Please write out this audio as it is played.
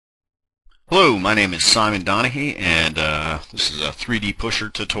Hello, my name is Simon Donahue, and this is a 3D pusher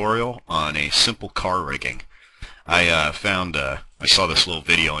tutorial on a simple car rigging. I saw this little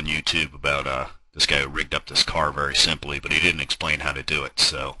video on YouTube about this guy who rigged up this car very simply, but he didn't explain how to do it.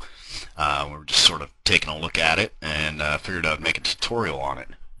 So we were just sort of taking a look at it and figured I'd make a tutorial on it.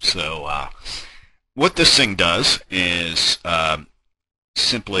 So what this thing does is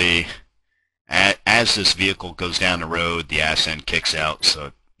simply as this vehicle goes down the road, the ass end kicks out.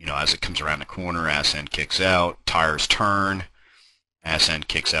 So as it comes around the corner, ass end kicks out, tires turn, ass end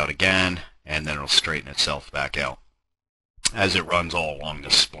kicks out again, and then it'll straighten itself back out as it runs all along the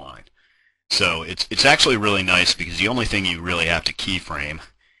spline. So it's actually really nice because the only thing you really have to keyframe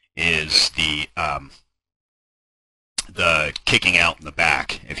is the kicking out in the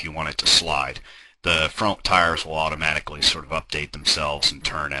back if you want it to slide. The front tires will automatically sort of update themselves and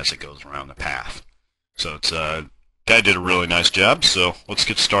turn as it goes around the path. So it's guy did a really nice job, so let's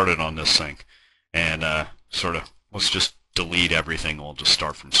get started on this thing. And let's just delete everything. We'll just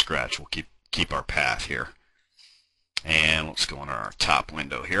start from scratch. We'll keep our path here. And let's go into our top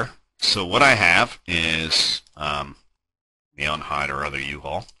window here. So what I have is let me unhide our other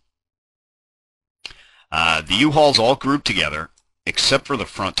U-Haul. The U-Hauls all grouped together except for the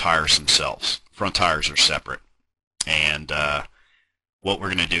front tires themselves. Front tires are separate. And what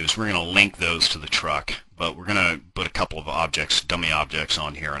we're going to do is we're going to link those to the truck, but we're going to put a couple of objects, dummy objects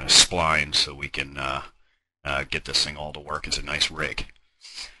on here on a spline so we can get this thing all to work as a nice rig.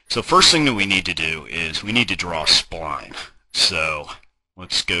 So first thing that we need to do is we need to draw a spline. So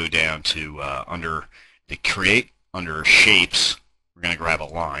let's go down to under the create, under shapes, we're going to grab a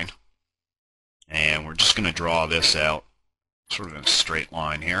line, and we're just going to draw this out sort of in a straight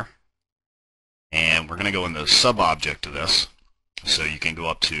line here. And we're going to go in the sub-object of this. So you can go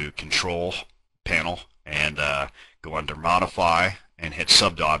up to Control Panel and go under Modify and hit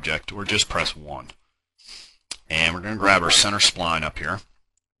Sub-Object, or just press 1. And we're going to grab our center spline up here,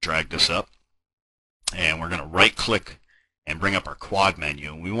 drag this up, and we're going to right-click and bring up our quad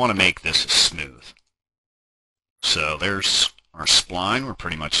menu. And we want to make this smooth. So there's our spline. We're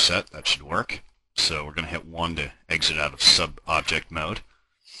pretty much set. That should work. So we're going to hit 1 to exit out of Sub-Object mode.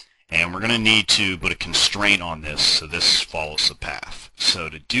 And we're going to need to put a constraint on this so this follows the path. So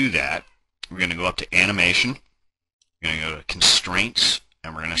to do that, we're going to go up to Animation, we're going to go to Constraints,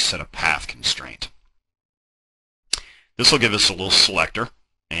 and we're going to set a path constraint. This will give us a little selector,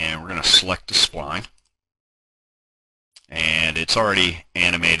 and we're going to select the spline. And it's already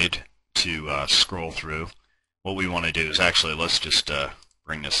animated to scroll through. What we want to do is actually, let's just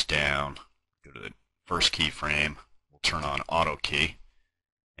bring this down, go to the first keyframe, we'll turn on Auto Key.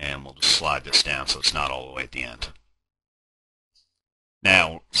 And we'll just slide this down so it's not all the way at the end.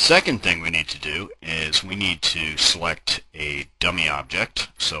 Now, second thing we need to do is we need to select a dummy object.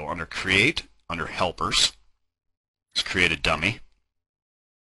 So under Create, under Helpers, let's create a dummy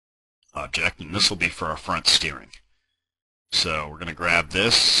object, and this will be for our front steering. So we're going to grab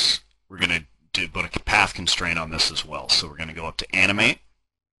this. We're going to put a path constraint on this as well. So we're going to go up to Animate,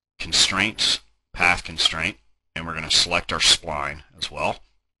 Constraints, Path Constraint, and we're going to select our spline as well.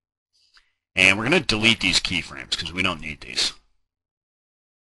 And we're going to delete these keyframes because we don't need these.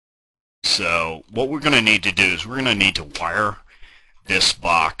 So what we're going to need to do is we're going to need to wire this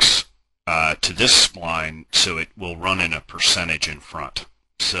box to this spline so it will run in a percentage in front.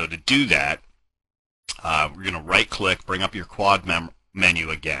 So to do that, we're going to right-click, bring up your quad menu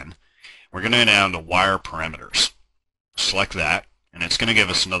again. We're going to go down to Wire Parameters. Select that, and it's going to give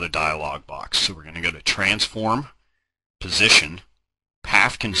us another dialog box. So we're going to go to Transform, Position,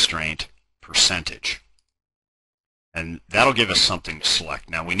 Path Constraint, Percentage, and that'll give us something to select.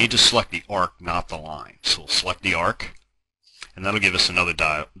 Now we need to select the arc, not the line. So we'll select the arc, and that'll give us another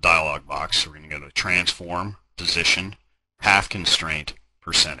dialog box. So we're going to go to Transform, Position, Path Constraint,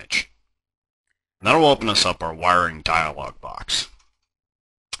 Percentage, and that'll open us up our wiring dialog box.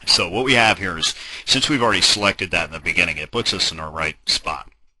 So what we have here is, since we've already selected that in the beginning, it puts us in our right spot.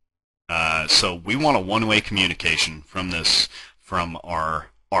 So we want a one-way communication from our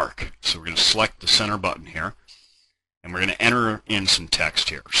arc. So we're going to select the center button here, and we're going to enter in some text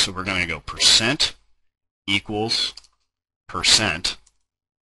here. So we're going to go percent equals percent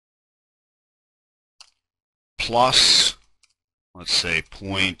plus, let's say,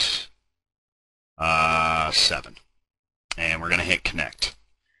 0.7, and we're going to hit connect.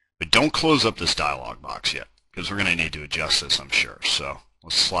 But don't close up this dialog box yet, because we're going to need to adjust this, I'm sure. So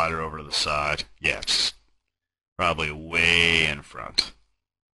let's slide it over to the side. Yeah, it's probably way in front.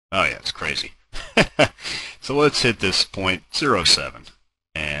 Oh yeah, it's crazy. So let's hit this 0.07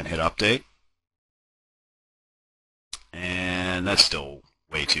 and hit update. And that's still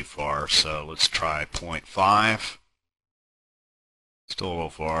way too far. So let's try 0.5. Still a little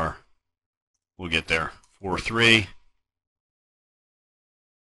far. We'll get there. 4.3.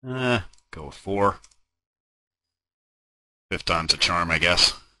 Go with 4. 5th time's a charm, I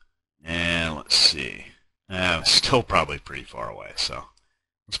guess. And let's see. Still probably pretty far away. So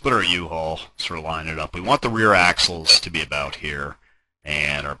let's put our U-haul, sort of line it up. We want the rear axles to be about here,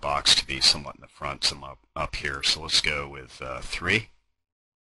 and our box to be somewhat in the front, some up here. So let's go with 3.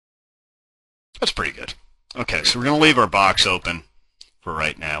 That's pretty good. Okay, so we're going to leave our box open for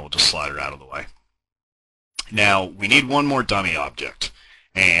right now. We'll just slide it out of the way. Now, we need one more dummy object,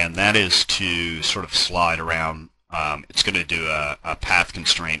 and that is to sort of slide around. It's going to do a path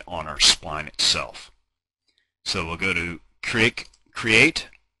constraint on our spline itself. So we'll go to Create,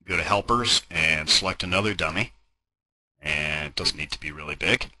 go to Helpers, and select another dummy. And it doesn't need to be really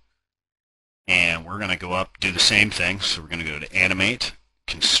big. And we're going to go up, do the same thing. So we're going to go to Animate,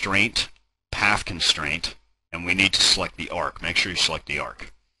 Constraint, Path Constraint, and we need to select the arc. Make sure you select the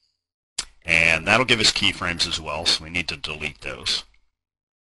arc. And that'll give us keyframes as well, so we need to delete those.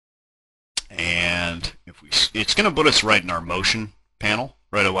 And it's going to put us right in our motion panel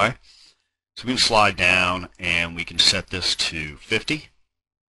right away. So we can slide down and we can set this to 50.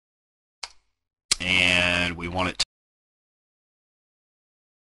 And we want it